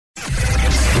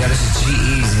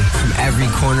G-Eazy. From every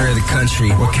corner of the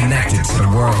country, we're connected to the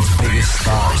world's biggest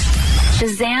stars.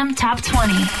 Shazam Top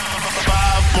 20. 5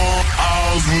 more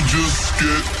hours, we'll just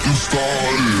get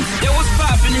started. Yo, what's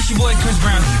poppin'? It's your boy Chris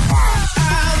Brown.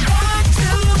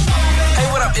 Hey,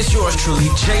 what up? It's yours truly,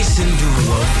 Jason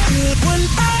Derulo.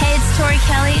 Hey, it's Tori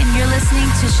Kelly, and you're listening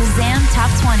to Shazam Top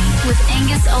 20 with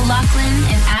Angus O'Loughlin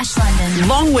and Ash London.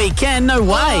 Long weekend, no way.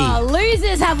 Oh,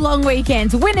 losers have long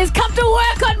weekends. Winners come to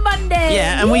work on Monday.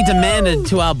 Yeah, and we demanded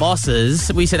to our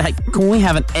bosses, we said, hey, can we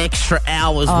have an extra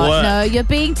hour's work? No, you're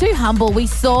being too humble. We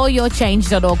saw your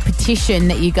Change.org petition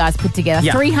that you guys put together.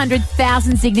 Yeah.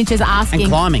 300,000 signatures asking And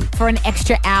climbing. for an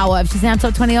extra hour of Shazam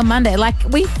Top 20 on Monday. Like,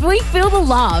 we feel the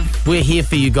love. We're here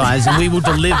for you guys, and we will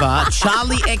deliver.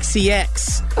 Charlie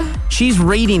XCX. She's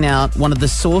reading out one of the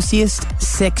sauciest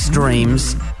sex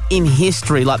dreams in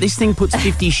history. Like, this thing puts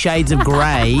 50 Shades of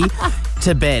Grey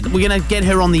to bed. We're going to get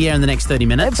her on the air in the next 30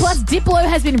 minutes. Plus, Diplo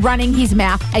has been running his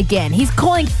mouth again. He's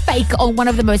calling fake on one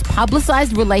of the most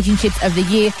publicised relationships of the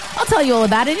year. I'll tell you all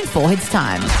about it in 4 hits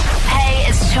time. Hey,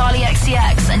 it's Charlie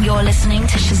XCX, and you're listening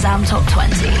to Shazam Top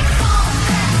 20.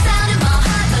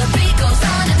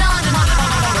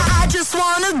 I just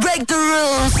wanna break the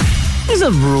rules. There's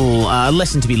a rule, a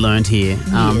lesson to be learned here.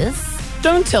 Yes.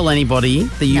 Don't tell anybody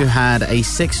that you had a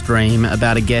sex dream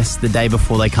about a guest the day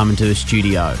before they come into the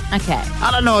studio. Okay. I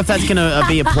don't know if that's going to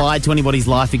be applied to anybody's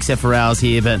life except for ours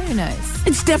here, but Who knows?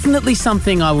 it's definitely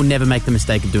something I will never make the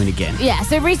mistake of doing again. Yeah,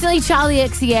 so recently Charlie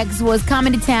XCX was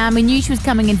coming to town. We knew she was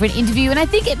coming in for an interview, and I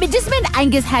think it just meant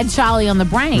Angus had Charlie on the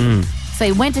brain. So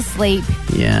he went to sleep.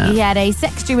 Yeah. He had a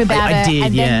sex dream about I her did,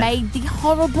 and yeah. then made the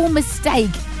horrible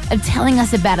mistake of telling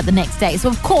us about it the next day. So,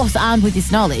 of course, armed with this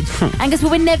knowledge, Angus,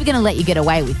 we're never going to let you get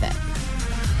away with it.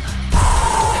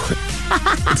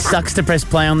 It sucks to press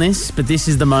play on this, but this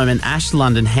is the moment Ash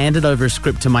London handed over a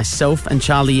script to myself and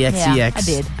Charlie XCX. Yeah, I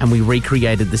did. And we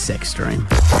recreated the sex dream.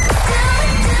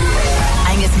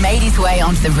 Angus made his way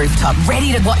onto the rooftop,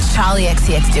 ready to watch Charlie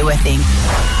XCX do her thing.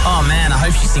 Oh, man, I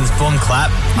hope she sings Boom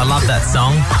Clap. I love that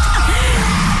song.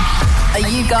 Are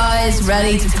you guys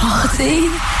ready to party?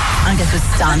 Angus was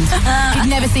stunned. He'd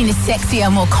never seen a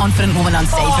sexier, more confident woman on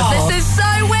stage before. This is so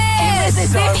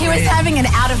weird. He was having an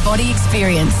out-of-body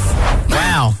experience.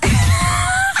 Wow.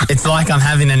 It's like I'm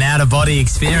having an out-of-body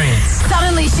experience.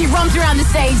 Suddenly, she romped around the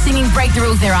stage singing Break the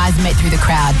Rules. Their eyes met through the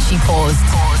crowd. She paused.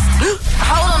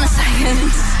 Hold on a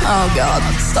second. Oh, God.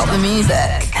 Stop the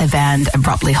music. Her band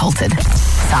abruptly halted.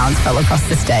 Silence fell across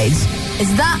the stage. Is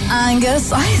that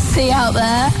Angus I see out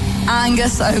there?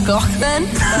 Angus O'Loughlin?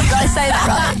 Did I say that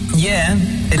right? Yeah,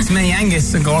 it's me,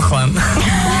 Angus O'Loughlin.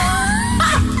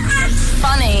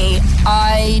 Funny,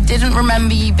 I didn't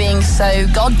remember you being so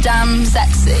goddamn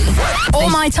sexy.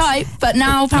 All my type, but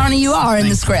now apparently you are in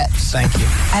the script. Thank you.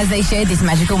 As they shared this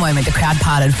magical moment, the crowd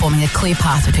parted, forming a clear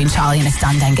path between Charlie and a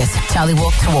stunned Angus. Charlie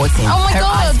walked towards him. Oh my God. Her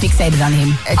eyes fixated on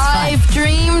him. I've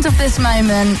dreamed of this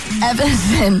moment ever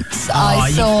since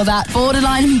I saw that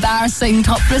borderline embarrassing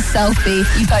topless selfie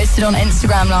you posted on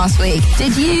Instagram last week.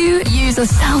 Did you use a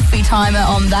selfie timer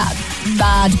on that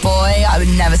bad boy? I would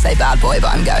never say bad boy,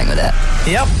 but I'm going with it.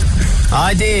 Yep,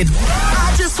 I did.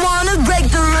 I just want to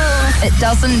break the rules. It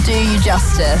doesn't do you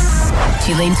justice.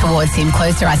 She leaned towards him,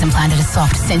 closed her eyes and planted a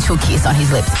soft, sensual kiss on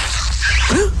his lips.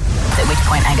 At which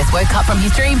point Angus woke up from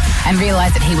his dream and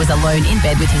realised that he was alone in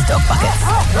bed with his dog bucket.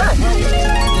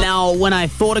 Now, when I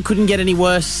thought it couldn't get any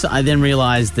worse, I then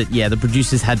realised that, the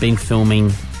producers had been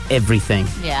filming everything.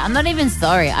 Yeah, I'm not even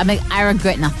sorry. I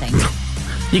regret nothing.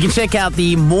 You can check out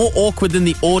the more awkward than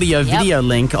the audio video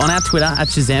link on our Twitter at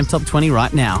Shazam Top 20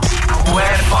 right now. We're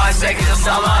at 5 seconds of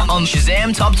summer on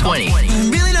Shazam Top 20.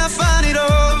 Really not fun at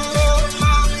all.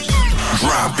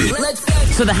 Drop it.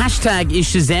 So the hashtag is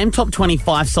Shazam Top 20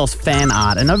 5-sauce fan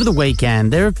art, and over the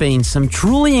weekend there have been some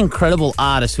truly incredible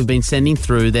artists who've been sending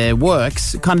through their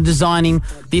works, kind of designing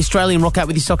the Australian Rock Out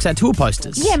With Your Socks Out tour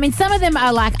posters. Yeah, I mean, some of them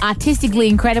are like artistically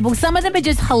incredible. Some of them are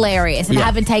just hilarious and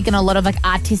haven't taken a lot of like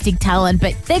artistic talent,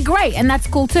 but they're great and that's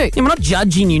cool too. Yeah, we're not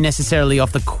judging you necessarily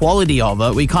off the quality of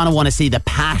it. We kind of want to see the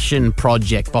passion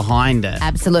project behind it.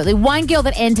 Absolutely. One girl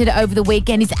that entered over the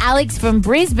weekend is Alex from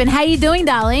Brisbane. How you doing,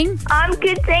 darling? I'm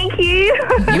good, thank you.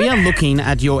 We are looking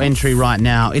at your entry right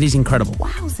now. It is incredible.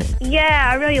 Wowza. Yeah,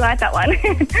 I really like that one.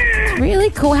 Really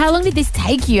cool. How long did this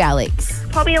take you, Alex?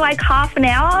 Probably like half an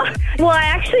hour. Well, I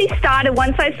actually started,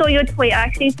 once I saw your tweet, I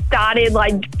actually started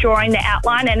like drawing the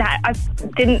outline and I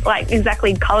didn't like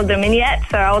exactly colour them in yet.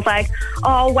 So I was like, oh,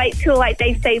 I'll wait till like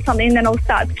they say something, then I'll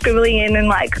start scribbling in and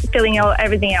like filling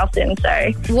everything else in.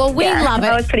 So well, we love it.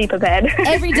 I was pretty prepared.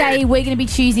 Every day we're going to be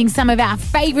choosing some of our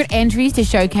favourite entries to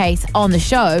showcase on the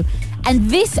show. And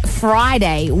this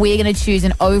Friday, we're going to choose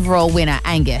an overall winner.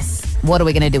 Angus, what are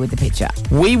we going to do with the picture?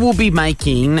 We will be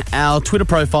making our Twitter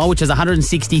profile, which has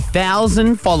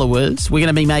 160,000 followers. We're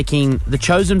going to be making the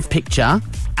chosen picture,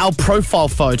 our profile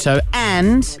photo,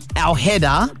 and our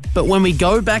header. But when we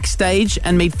go backstage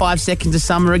and meet 5 Seconds of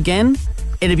Summer again,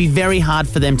 it'll be very hard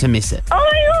for them to miss it. Oh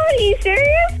my God, are you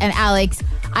serious? And Alex,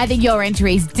 I think your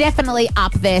entry is definitely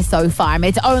up there so far. I mean,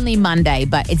 it's only Monday,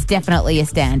 but it's definitely a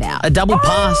standout. A double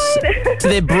pass to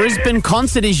their Brisbane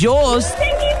concert is yours.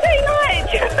 Thank you so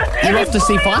much. You're off to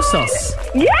see Five Sauce.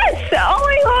 Yes. Oh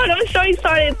my God, I'm so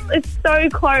excited. It's so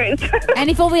close. And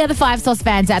if all the other Five Sauce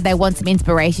fans out there want some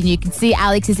inspiration, you can see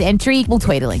Alex's entry. We'll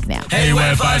tweet a link now. Hey,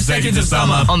 we're 5 Seconds of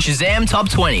Summer on Shazam Top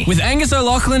 20 with Angus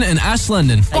O'Loughlin and Ash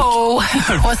London. Oh,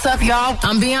 what's up, y'all?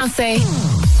 I'm Beyonce.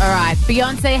 All right,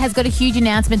 Beyonce has got a huge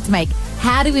announcement to make.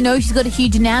 How do we know she's got a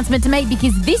huge announcement to make?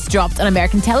 Because this dropped on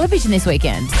American television this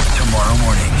weekend. Tomorrow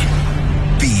morning,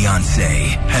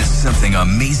 Beyonce has something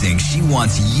amazing she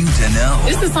wants you to know.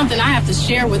 This is something I have to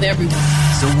share with everyone.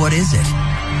 So what is it?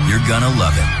 You're gonna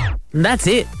love it. And that's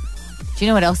it. Do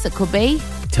you know what else it could be?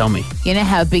 Tell me. You know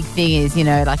how a big thing is,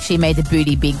 like she made the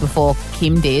booty big before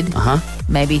Kim did? Uh-huh.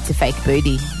 Maybe it's a fake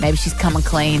booty. Maybe she's coming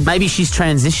clean. Maybe she's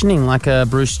transitioning like a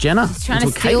Bruce Jenner. She's trying to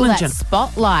into a steal Caitlyn that Jenner.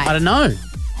 spotlight. I don't know.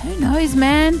 Who knows,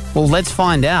 man? Well, let's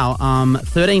find out.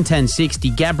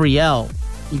 131060, Gabrielle,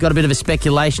 you got a bit of a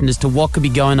speculation as to what could be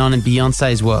going on in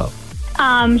Beyonce's world.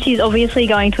 She's obviously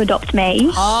going to adopt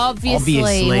me.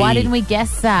 Obviously. Why didn't we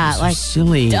guess that? So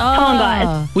silly. Come on,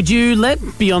 guys. Would you let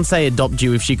Beyonce adopt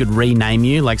you if she could rename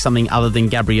you, like something other than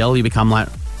Gabrielle? You become like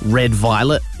Red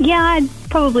Violet? Yeah, I'd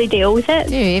probably deal with it.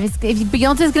 Dude, if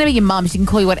Beyonce's going to be your mum, she can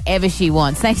call you whatever she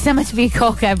wants. Thanks so much for your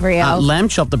call, Gabrielle. Lamb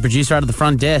Chop, the producer out of the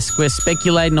front desk, we're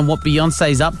speculating on what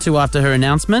Beyonce's up to after her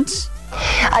announcement.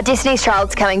 Destiny's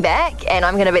Child's coming back, and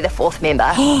I'm going to be the fourth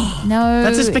member. No.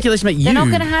 That's a speculation about you. They're not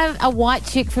going to have a white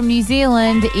chick from New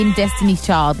Zealand in Destiny's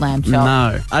Child, Lamb Chop.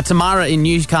 No. Tamara in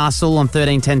Newcastle on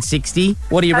 131060.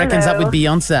 What do you reckon's up with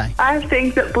Beyonce? I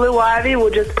think that Blue Ivy will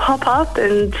just pop up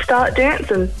and start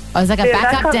dancing. Oh, it's like a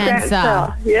backup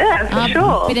dancer. Yeah, for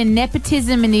sure. Bit of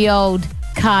nepotism in the old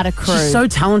Carter crew. She's so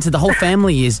talented. The whole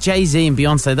family is. Jay-Z and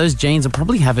Beyonce, those genes will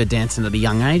probably have her dancing at a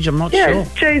young age. I'm not sure.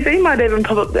 Jay-Z might even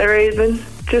pop up there even.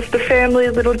 Just a family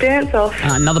little dance-off.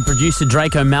 Another producer,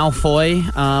 Draco Malfoy.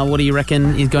 What do you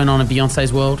reckon is going on in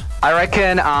Beyonce's world? I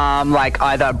reckon like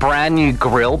either a brand new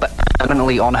grill but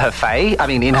permanently on her face,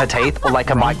 in her teeth, or like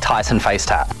a Mike Tyson face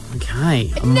tat.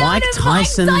 Okay. Mike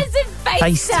Tyson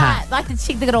face tat. Like the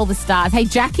chick that got all the stars. Hey,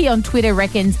 Jackie on Twitter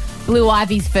reckons Blue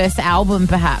Ivy's first album,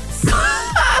 perhaps.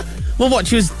 Well, what?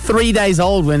 She was 3 days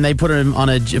old when they put her on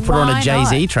a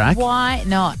Jay-Z track. Why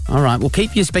not? All right. Well,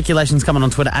 keep your speculations coming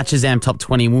on Twitter at Shazam Top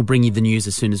 20, and we'll bring you the news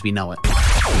as soon as we know it.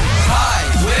 Hi,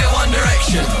 we're One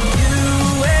Direction.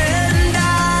 You and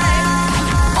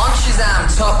I. On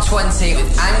Shazam Top 20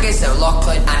 with Angus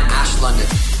O'Loughlin and Ash London.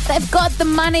 They've got the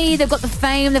money, they've got the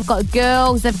fame, they've got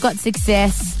girls, they've got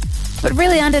success. But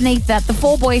really underneath that, the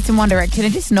four boys from One Direction are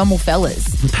just normal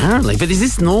fellas. Apparently. But is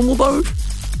this normal, though?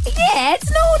 Yeah,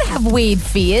 it's normal to have weird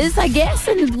fears, I guess.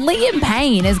 And Liam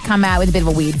Payne has come out with a bit of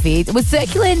a weird fear. It was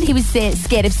circulating he was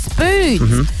scared of spoons.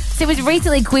 Mm-hmm. So he was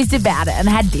recently quizzed about it and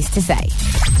had this to say.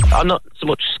 I'm not so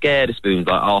much scared of spoons.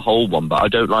 Like, I'll hold one, but I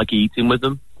don't like eating with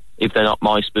them if they're not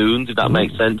my spoons, if that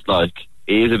makes sense. Like,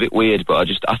 it is a bit weird, but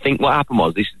I think what happened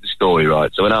was, this is the story,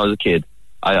 right? So when I was a kid,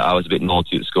 I was a bit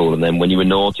naughty at school, and then when you were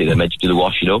naughty, they made you do the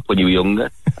washing up when you were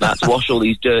younger. And I had to wash all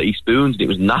these dirty spoons, and it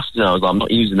was nasty, and I was like, I'm not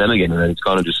using them again, and then it's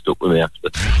kind of just stuck with me after.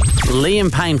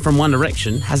 Liam Payne from One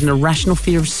Direction has an irrational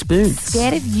fear of spoons.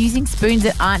 Scared of using spoons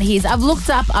that aren't his. I've looked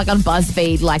up on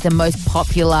BuzzFeed, like the most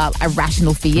popular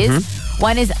irrational fears. Mm-hmm.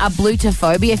 One is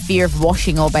ablutophobia, fear of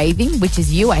washing or bathing, which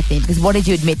is you, I think, because what did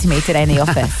you admit to me today in the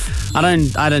office?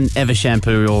 I don't ever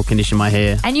shampoo or condition my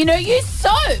hair. And you don't use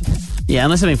soap. Yeah,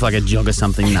 unless I'm in for like a jog or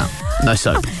something. No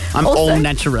soap. I'm also, all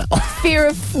natural. Fear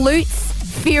of flutes,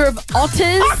 fear of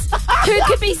otters. Who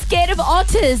could be scared of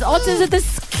otters? Otters are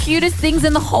the cutest things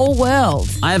in the whole world.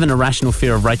 I have an irrational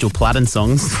fear of Rachel Platten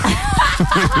songs.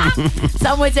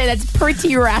 Some would say that's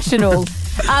pretty rational.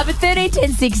 But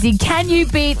 131060, can you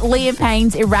beat Liam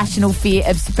Payne's irrational fear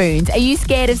of spoons? Are you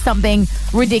scared of something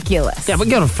ridiculous? Yeah, we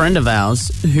got a friend of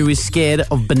ours who is scared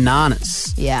of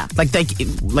bananas. Yeah.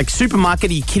 Like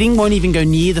supermarket, are you kidding? Won't even go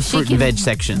near the fruit and veg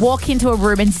section. Walk into a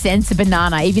room and sense a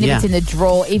banana, even if it's in the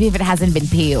drawer, even if it hasn't been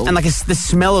peeled. And the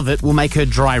smell of it will make her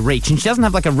dry reach. And she doesn't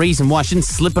have like a reason why. She didn't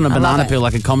slip on a banana peel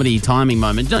like a comedy timing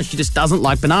moment. No, she just doesn't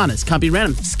like bananas. Can't be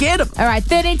around them. Scared of them. All right,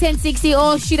 131060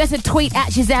 or shoot us a tweet at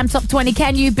Shazam Top 20.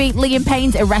 Can you beat Liam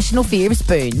Payne's irrational fear of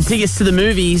spoons? Tickets to the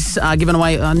movies are given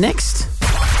away next.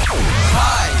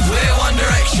 Hi, we're One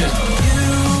Direction.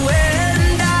 You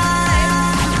and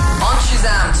I. On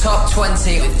Shazam Top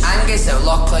 20 with Angus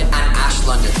O'Loughlin and Ash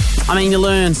London. I mean, you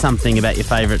learn something about your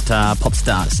favourite pop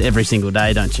stars every single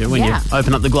day, don't you? When you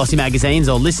open up the glossy magazines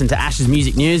or listen to Ash's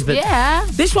music news. But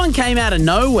this one came out of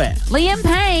nowhere. Liam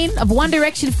Payne of One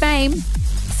Direction fame,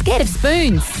 scared of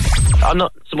spoons. I'm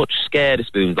not so much scared of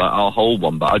spoons. Like, I'll hold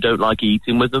one, but I don't like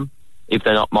eating with them if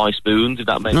they're not my spoons, if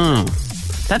that makes sense.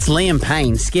 That's Liam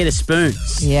Payne, scared of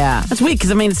spoons. Yeah. That's weird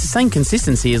because, I mean, it's the same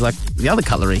consistency as, like, the other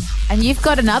cutlery. And you've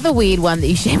got another weird one that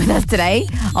you share with us today.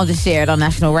 I'll just share it on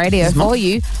national radio for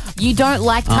you. You don't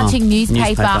like touching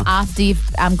newspaper after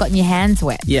you've gotten your hands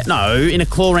wet. Yeah, no, in a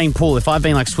chlorine pool, if I've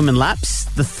been, like, swimming laps,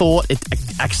 the thought, it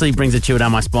actually brings a chill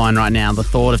down my spine right now, the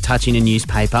thought of touching a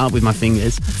newspaper with my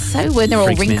fingers. So when they're all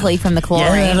wrinkly from the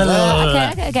chlorine.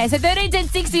 Yeah. Okay. So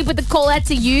 131060 put the call out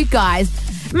to you guys.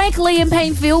 Make Liam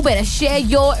Payne feel better. Share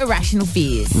your irrational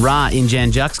fears. Ra in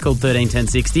Jan Jux called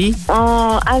 131060.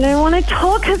 Oh, I don't want to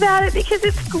talk about it because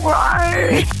it's gross.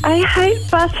 I hate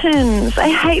buttons. I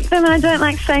hate them and I don't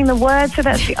like saying the word, so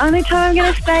that's the only time I'm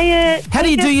going to say it. How do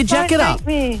you do your jacket up?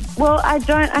 Well, I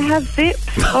don't. I have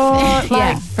zips or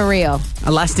yeah, for real.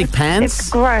 Elastic pants? It's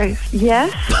gross.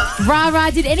 Yes.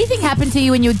 Ra, did anything happen to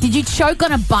you did you choke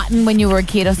on a button when you were a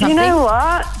kid or something? You know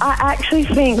what? I actually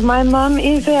think my mum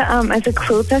is a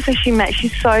quilter, so she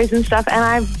sews and stuff, and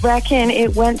I reckon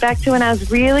it went back to when I was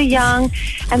really young,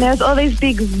 and there was all these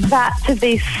big vats of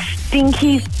these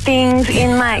stinky things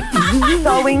in like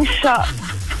sewing shops.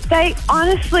 They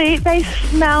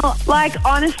smell like,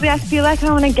 honestly, I feel like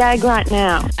I want to gag right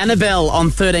now. Annabelle on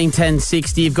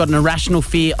 131060, you've got an irrational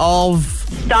fear of...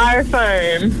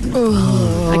 Styrofoam.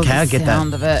 Ooh, okay, I get that.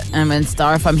 Sound of it. And when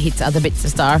styrofoam hits other bits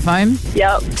of styrofoam.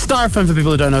 Yep. Styrofoam, for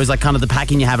people who don't know, is like kind of the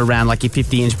packing you have around like your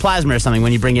 50-inch plasma or something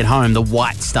when you bring it home, the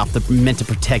white stuff that's meant to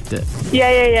protect it. Yeah,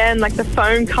 and like the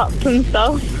foam cups and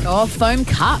stuff. Oh, foam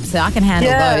cups. I can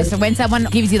handle those. So when someone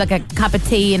gives you like a cup of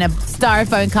tea in a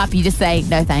styrofoam cup, you just say,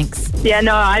 no thanks. Yeah,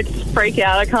 no, I just freak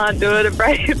out. I can't do it. I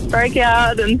break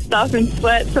out and stuff in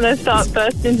sweats and I start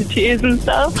bursting into tears and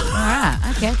stuff. All right,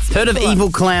 okay. Heard of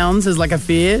evil clowns as like a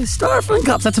fear? Styrofoam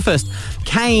cups, that's a first.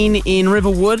 Kane in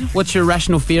Riverwood, what's your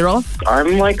irrational fear of?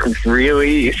 I'm like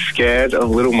really scared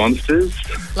of little monsters.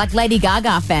 Like Lady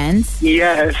Gaga fans?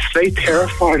 Yes, they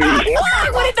terrify me. Why?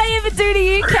 What did they ever do to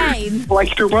you, Kane?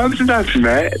 Like the ones that I've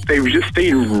met, they've just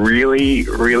been really,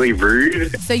 really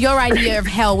rude. So your idea of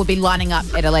hell would be lining up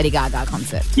at a Lady Gaga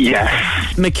concert?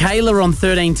 Yes. Michaela on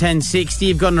 131060,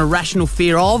 you've got an irrational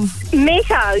fear of?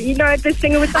 Mika, you know, the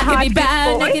singer with the high I can be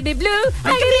bad, I can be blue,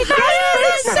 I can be bad.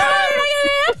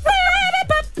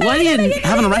 Why do you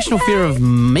have an irrational fear of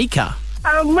Mika?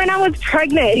 When I was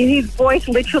pregnant, his voice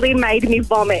literally made me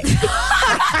vomit.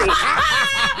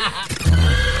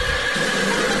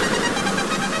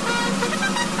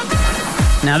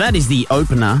 Now, that is the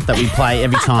opener that we play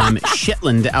every time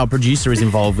Shetland, our producer, is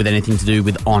involved with anything to do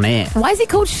with On Air. Why is he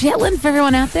called Shetland for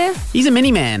everyone out there? He's a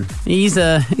mini-man. He's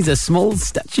a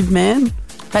small-statured man.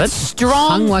 But strong.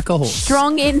 Hung like a horse.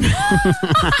 Strong in.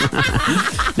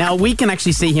 Now, we can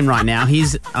actually see him right now.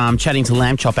 He's chatting to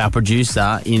Lamb Chop, our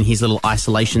producer, in his little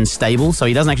isolation stable, so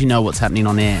he doesn't actually know what's happening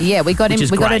on air. Yeah, we got him.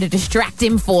 We got her to distract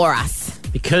him for us.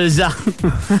 Because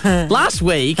last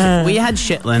week, we had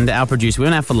Shetland, our producer. We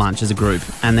went out for lunch as a group,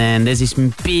 and then there's this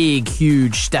big,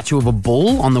 huge statue of a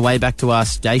bull on the way back to our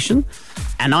station.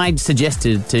 And I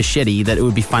suggested to Shetty that it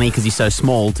would be funny because he's so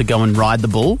small to go and ride the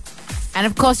bull. And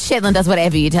of course, Shetland does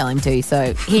whatever you tell him to,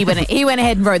 so he went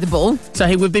ahead and rode the bull. So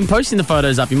we've been posting the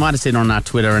photos up. You might have seen it on our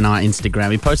Twitter and our Instagram.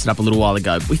 We posted up a little while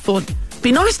ago. We thought it'd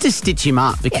be nice to stitch him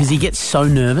up because he gets so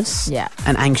nervous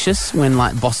and anxious when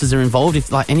like bosses are involved.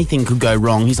 If like anything could go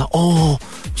wrong, he's like, oh,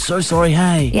 I'm so sorry,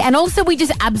 hey. Yeah, and also we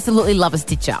just absolutely love a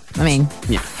stitch up. I mean,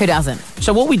 who doesn't?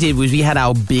 So what we did was we had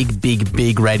our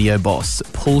big radio boss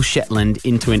pull Shetland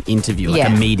into an interview, like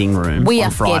a meeting room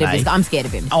on Friday. Scared of this. I'm scared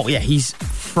of him. Oh, yeah, he's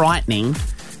frightening.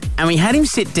 And we had him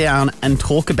sit down and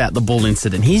talk about the bull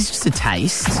incident. Here's just a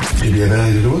taste. Did you have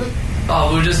anything to do with it?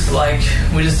 Oh, we're just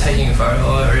taking a photo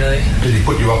of it, really. Did he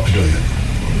put you up to doing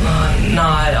it? No,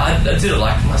 I did it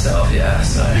like myself, yeah,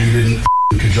 so... You didn't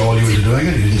cajole you into doing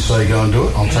it? You didn't say go and do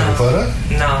it? I'll take a photo?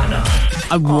 No.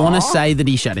 I want to say that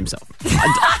he shot himself.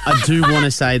 I do want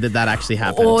to say that actually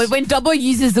happens. Or when Dobbo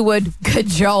uses the word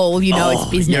cajole, you know it's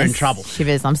business. You're in trouble.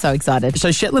 Shivers, I'm so excited.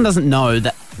 So Shetland doesn't know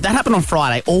that happened on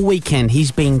Friday. All weekend,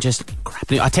 he's been just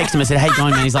crapping. I texted him and said, "Hey,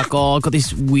 going, man?" He's like, "Oh, I've got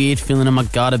this weird feeling in my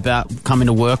gut about coming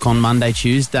to work on Monday,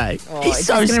 Tuesday." He's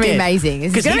so scared. It's going to be amazing.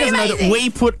 Because he doesn't know that we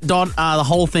put the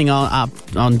whole thing on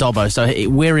Dobbo, so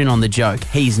we're in on the joke.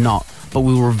 He's not, but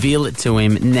we'll reveal it to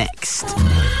him next.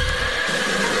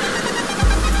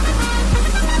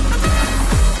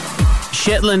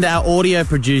 Shetland, our audio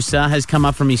producer, has come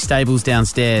up from his stables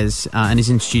downstairs and is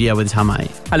in studio with Hame.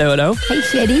 Hello. Hey,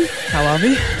 Shetty. How are we?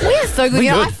 We are so good.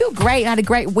 We're good. I feel great. I had a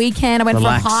great weekend. I went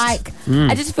Relaxed. for a hike.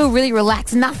 I just feel really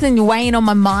relaxed. Nothing weighing on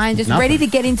my mind. Just ready to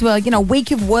get into a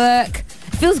week of work.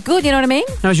 It feels good, you know what I mean?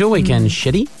 How was your weekend,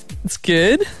 Shetty? It's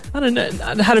good. I don't know.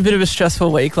 I had a bit of a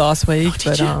stressful week last week,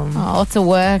 lots of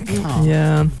work.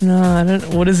 Yeah. No, I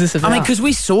don't. What is this about? I mean, because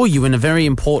we saw you in a very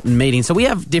important meeting, so we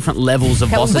have different levels of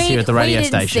bosses here at the radio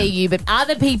station. We didn't see you, but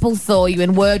other people saw you,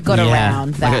 and word got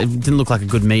around that. It didn't look like a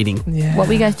good meeting. Yeah. What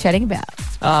were you guys chatting about?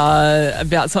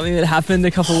 About something that happened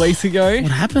a couple of weeks ago.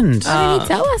 What happened? Why didn't you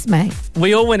tell us, mate?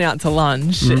 We all went out to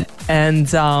lunch, and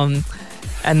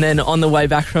then on the way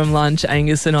back from lunch,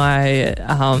 Angus and I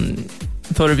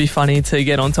thought it'd be funny to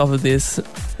get on top of this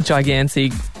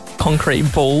gigantic concrete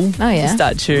bull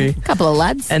statue. A couple of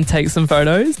lads. And take some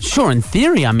photos. Sure, in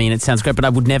theory, I mean, it sounds great, but I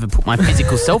would never put my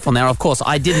physical self on there. Of course,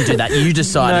 I didn't do that. You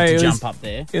decided to jump up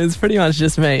there. It was pretty much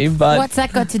just me, but... What's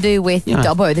that got to do with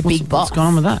Dobbo, the big boss? What's going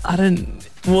on with that? I don't...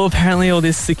 Well, apparently all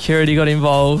this security got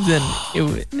involved and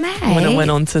when it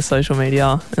went on to social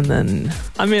media, and then...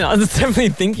 I mean, I was definitely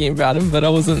thinking about it, but I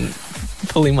wasn't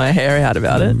pulling my hair out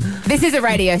about it. This is a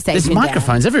radio station. There's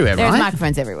microphones everywhere, right? There's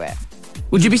microphones everywhere.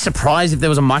 Would you be surprised if there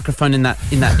was a microphone in that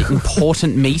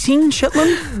important meeting,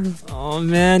 Shetland? Oh,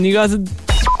 man, you guys are...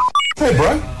 Hey,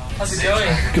 bro. How's it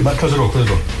going? Good, mate. Close the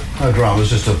door. No drama.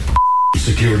 It's just a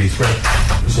security threat.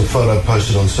 There's a photo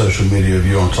posted on social media of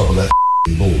you on top of that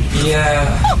bull. Yeah.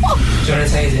 Do you want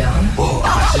to take it down? Well,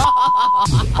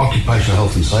 occupational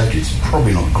health and safety. It's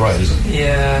probably not great, is it?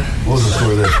 Yeah. What was the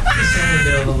story there? Just having a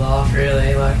bit of a laugh,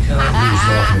 really. Like, Who was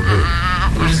laughing at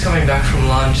who? we were just coming back from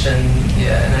lunch, and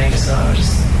Angus and I were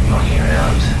just mucking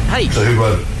around. Hey. So who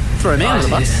wrote it? Throw me under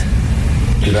the bus.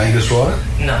 Did Angus write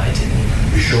it? No, he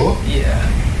didn't. You sure?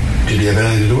 Yeah. Did he have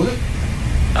anything to do with it?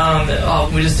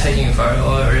 We're just taking a photo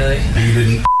of it, really. He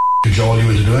didn't cajole you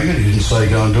into doing it? He didn't say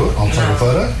go and do it? I'll take a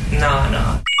photo?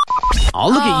 No. Oh,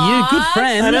 look at you. Good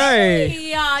friend. I know.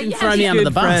 Didn't throw me under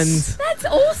the bus. Friends. That's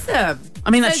awesome. I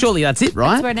mean, surely that's it,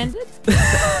 right? That's where it ended?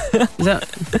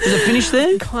 Is it finished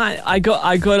there? I got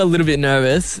a little bit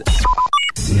nervous.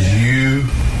 You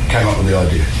came up with the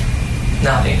idea?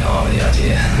 No, I didn't come up with the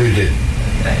idea. Who did?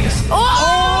 Angus.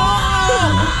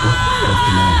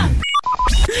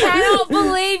 Cannot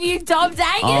believe you dumped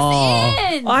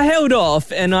Angus in. I held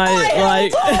off, and I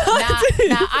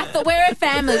thought we're a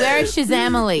family. We're a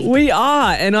Shazamily. We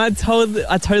are, and I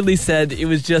totally said it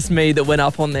was just me that went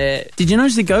up on there. Did you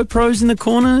notice the GoPros in the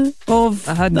corner of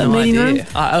I had the no meeting idea.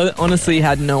 room? I honestly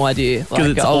had no idea.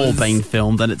 Because it's all being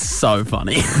filmed, and it's so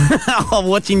funny.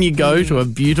 Watching you go to a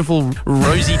beautiful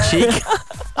rosy cheek.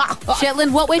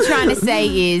 Shetland, what we're trying to say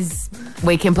is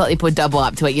we completely put double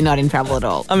up to it. You're not in trouble at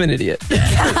all. I'm an idiot.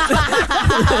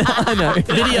 I know.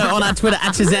 Video on our Twitter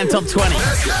at Shazam Top 20.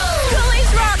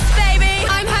 Schoolies rocks, baby!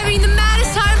 I'm having the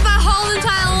maddest time of my whole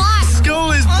entire life.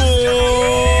 Schoolies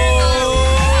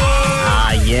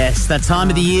Yes, that time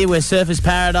of the year where Surfers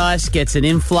Paradise gets an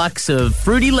influx of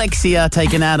fruity Lexia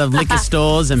taken out of liquor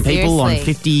stores and people on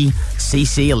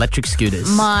 50cc electric scooters.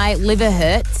 My liver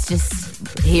hurts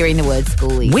just hearing the word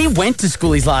schoolies. We went to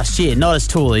schoolies last year, not as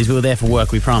toolies. We were there for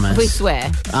work, we promise. We swear.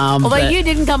 Although you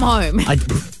didn't come home.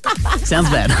 Sounds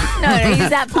bad. No, he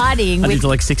was out partying I with did till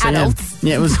like 6 a.m. adults.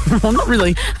 Yeah, it was well, not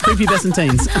really. Prepubescent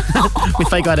teens with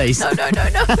fake IDs. No.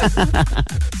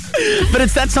 But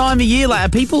it's that time of year.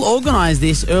 Like, people organise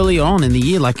this early on in the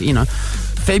year, like, you know,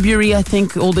 February, I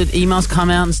think, all the emails come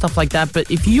out and stuff like that.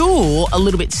 But if you're a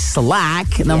little bit slack,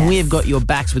 then we've got your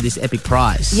backs with this epic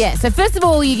prize. Yeah, so first of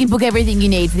all, you can book everything you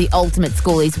need for the ultimate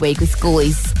Schoolies week with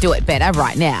Schoolies Do It Better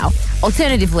right now.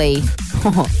 Alternatively,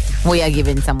 we are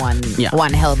giving someone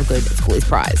one hell of a good Schoolies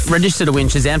prize. Register to win,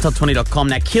 ShazamTop20.com.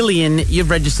 Now, Killian, you've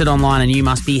registered online and you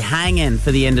must be hanging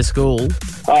for the end of school.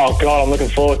 Oh, God, I'm looking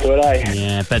forward to it, eh?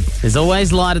 Yeah, but there's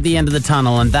always light at the end of the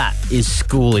tunnel, and that is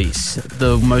Schoolies,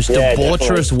 the most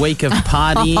debaucherous week of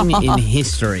partying in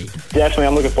history. Definitely,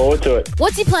 I'm looking forward to it.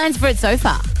 What's your plans for it so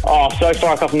far? Oh, so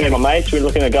far, a couple of me and my mates, we're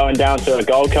looking at going down to the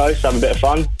Gold Coast, have a bit of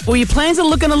fun. Well, your plans are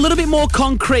looking a little bit more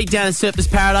concrete down at Surfers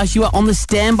Paradise. You are on the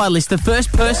standby list, the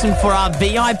first person for our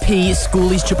VIP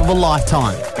schoolies trip of a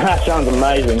lifetime. That sounds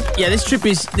amazing. Yeah, this trip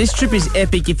is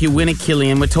epic if you win it,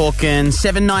 Killian. We're talking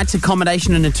 7 nights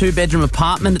accommodation in a 2-bedroom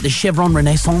apartment at the Chevron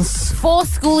Renaissance. 4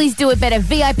 schoolies do it better.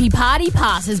 VIP party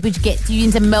passes, which gets you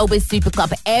into Melbourne Super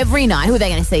Club every night. Who are they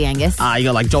going to see, Angus? You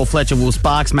got like Joel Fletcher, Will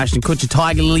Sparks, Ashton Kutcher,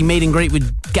 Tiger Lily, meet and greet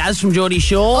with Gaz from Geordie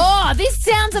Shore. Oh, this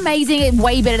sounds amazing.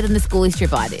 Way better than the schoolies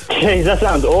trip I did. Jeez, that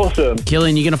sounds awesome.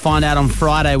 Killian, you're going to find out on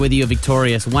Friday whether you're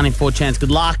victorious. 1 in 4 chance.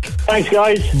 Good luck. Thanks,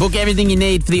 guys. Book everything you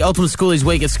need for the Ultimate Schoolies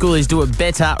Week at Schoolies. Do it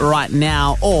better right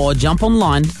now or jump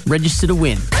online, register to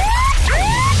win.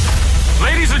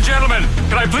 Ladies and gentlemen,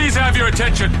 can I please have your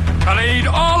attention? And I need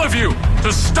all of you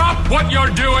to stop what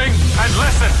you're doing and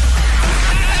listen.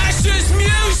 Ashes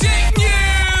Music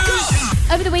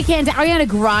News! Over the weekend, Ariana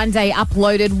Grande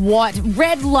uploaded what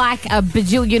read like a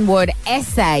bajillion word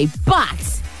essay,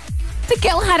 but the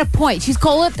girl had a point. She's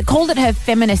called it her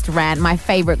feminist rant. My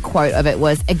favourite quote of it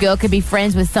was, "A girl could be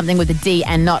friends with something with a D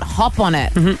and not hop on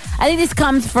it." I think this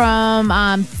comes from,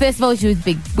 first of all, she was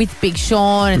with Big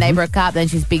Sean and they broke up, then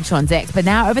she was Big Sean's ex. But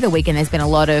now over the weekend, there's been a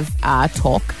lot of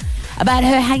talk about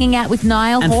her hanging out with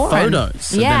Niall and Horan.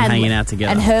 Photos of them hanging out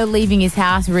together. And her leaving his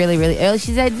house really, really early.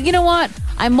 She said, you know what?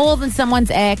 I'm more than someone's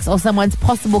ex or someone's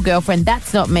possible girlfriend.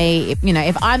 That's not me.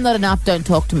 If I'm not enough, don't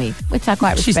talk to me, which I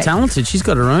quite respect. She's talented. She's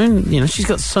got her own, she's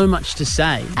got so much to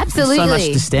say. Absolutely. So much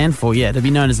to stand for. Yeah, to be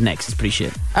known as an ex is pretty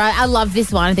shit. All right, I love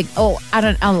this one.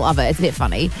 I love it. It's a bit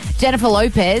funny. Jennifer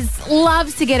Lopez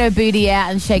loves to get her booty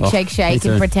out and shake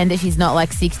and pretend that she's not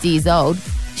like 60 years old.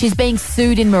 She's being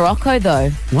sued in Morocco, though.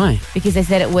 Why? Because they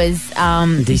said it was...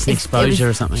 Indecent exposure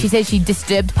or something. She said she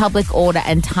disturbed public order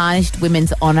and tarnished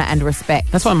women's honour and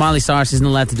respect. That's why Miley Cyrus isn't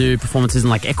allowed to do performances in,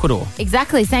 like, Ecuador.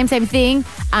 Exactly. Same thing.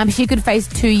 She could face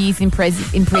 2 years in prison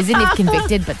if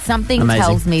convicted, but something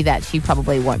tells me that she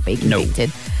probably won't be convicted.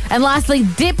 No. And lastly,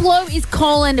 Diplo is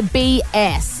calling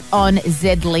BS on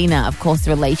Zedlina. Of course,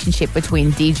 the relationship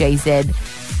between DJ Zed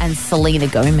and Selena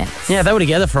Gomez. Yeah, they were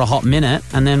together for a hot minute,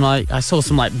 and then I saw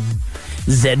some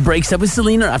Zed breaks up with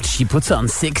Selena after she puts on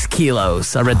 6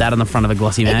 kilos. I read that on the front of a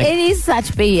glossy mag. It is such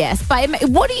BS. But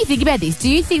what do you think about this? Do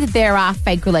you think that there are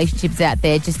fake relationships out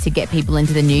there just to get people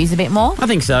into the news a bit more? I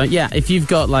think so, yeah. If you've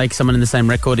got someone in the same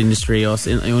record industry or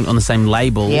on the same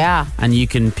label, and you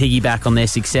can piggyback on their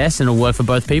success and it'll work for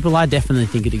both people, I definitely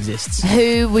think it exists.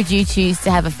 Who would you choose to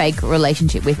have a fake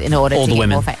relationship with in order to get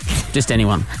women. More fake? Just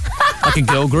anyone. Like a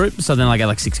girl group, so then I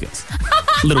get 6 girls.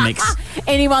 Little mix.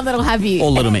 Anyone that'll have you.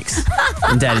 All little mix.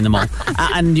 I'm dating them all.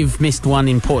 And you've missed one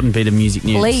important bit of music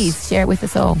news. Please share it with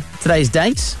us all. Today's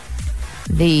date?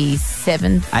 The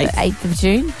 8th of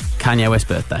June. Kanye West's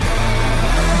birthday.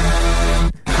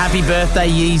 Happy birthday,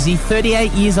 Yeezy.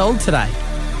 38 years old today.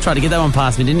 Tried to get that one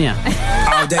past me, didn't you?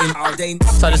 All day.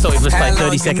 So I just thought we'd just play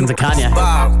 30 seconds of Kanye.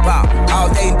 All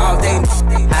day.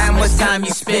 How much time you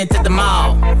spent at the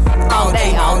mall? All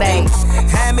day.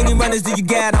 How many runners do you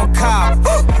got on call?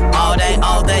 All day.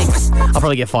 I'll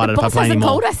probably get fired if I play anymore.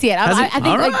 Told us yet. I think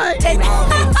all right. 10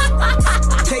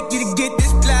 Take you to get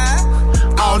this fly.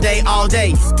 All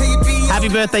day. Happy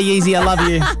birthday, Yeezy. I love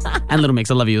you. And Little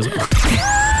Mix, I love you as well.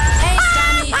 Hey,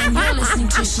 Sammy, and you're listening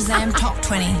to Shazam Top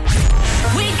 20.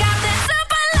 We got that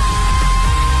super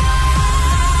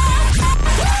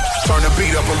love. Turn the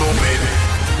beat up a little bit.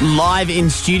 Live in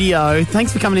studio.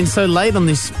 Thanks for coming in so late on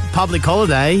this public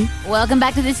holiday. Welcome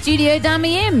back to the studio,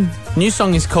 Dami M. New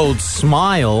song is called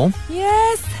Smile.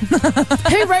 Yes.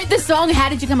 Who wrote the song? How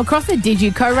did you come across it? Did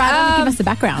you co-write it? Give us the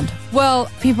background. Well,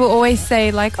 people always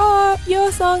say oh,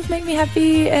 your songs make me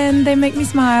happy and they make me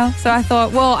smile. So I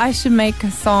thought, I should write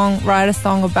a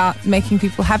song about making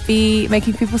people happy,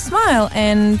 making people smile.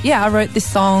 And yeah, I wrote this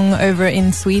song over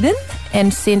in Sweden.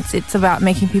 And since it's about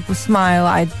making people smile,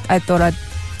 I thought I'd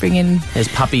bring in... There's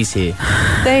puppies here.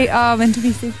 They are meant to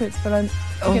be secrets, but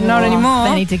not anymore.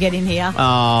 They need to get in here.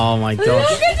 Oh my gosh.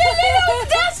 Look at the little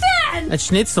Dustin! That's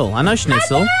Schnitzel. I know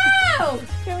Schnitzel.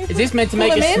 Is this meant to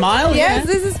make you smile? Yes,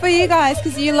 this is for you guys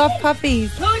because you love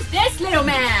puppies. Who's this little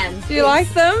man? Do you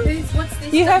like them? What's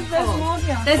this? You have there's more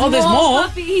here. There's more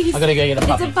puppies. I gotta go get a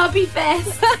puppy. It's a puppy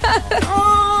fest.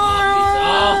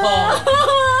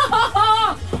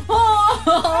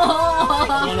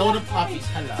 All the puppies.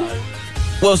 Hello.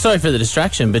 Well, sorry for the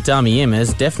distraction, but Dami M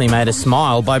has definitely made us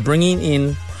smile by bringing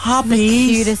in puppies.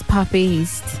 The cutest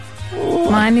puppies.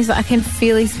 Mine is, I can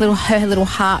feel her little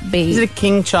heartbeat. Is it a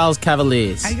King Charles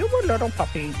Cavaliers? Are you a little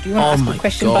puppy? Do you want to ask a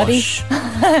question, gosh.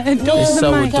 buddy? They're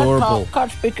so adorable.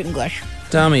 Can't speak English.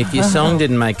 Dummy, if your song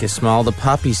didn't make us smile, the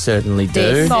puppies certainly do.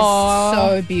 This is Aw.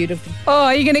 so beautiful. Oh,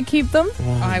 are you going to keep them?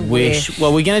 I Wish.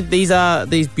 Well, we're gonna. These are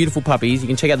these beautiful puppies. You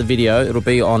can check out the video. It'll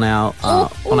be on our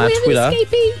on our Twitter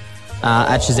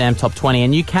at Shazam Top 20,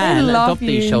 and you can I love adopt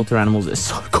these you. shelter animals. They're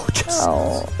so gorgeous.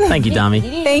 Thank you, Dummy.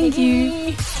 Thank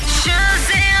you.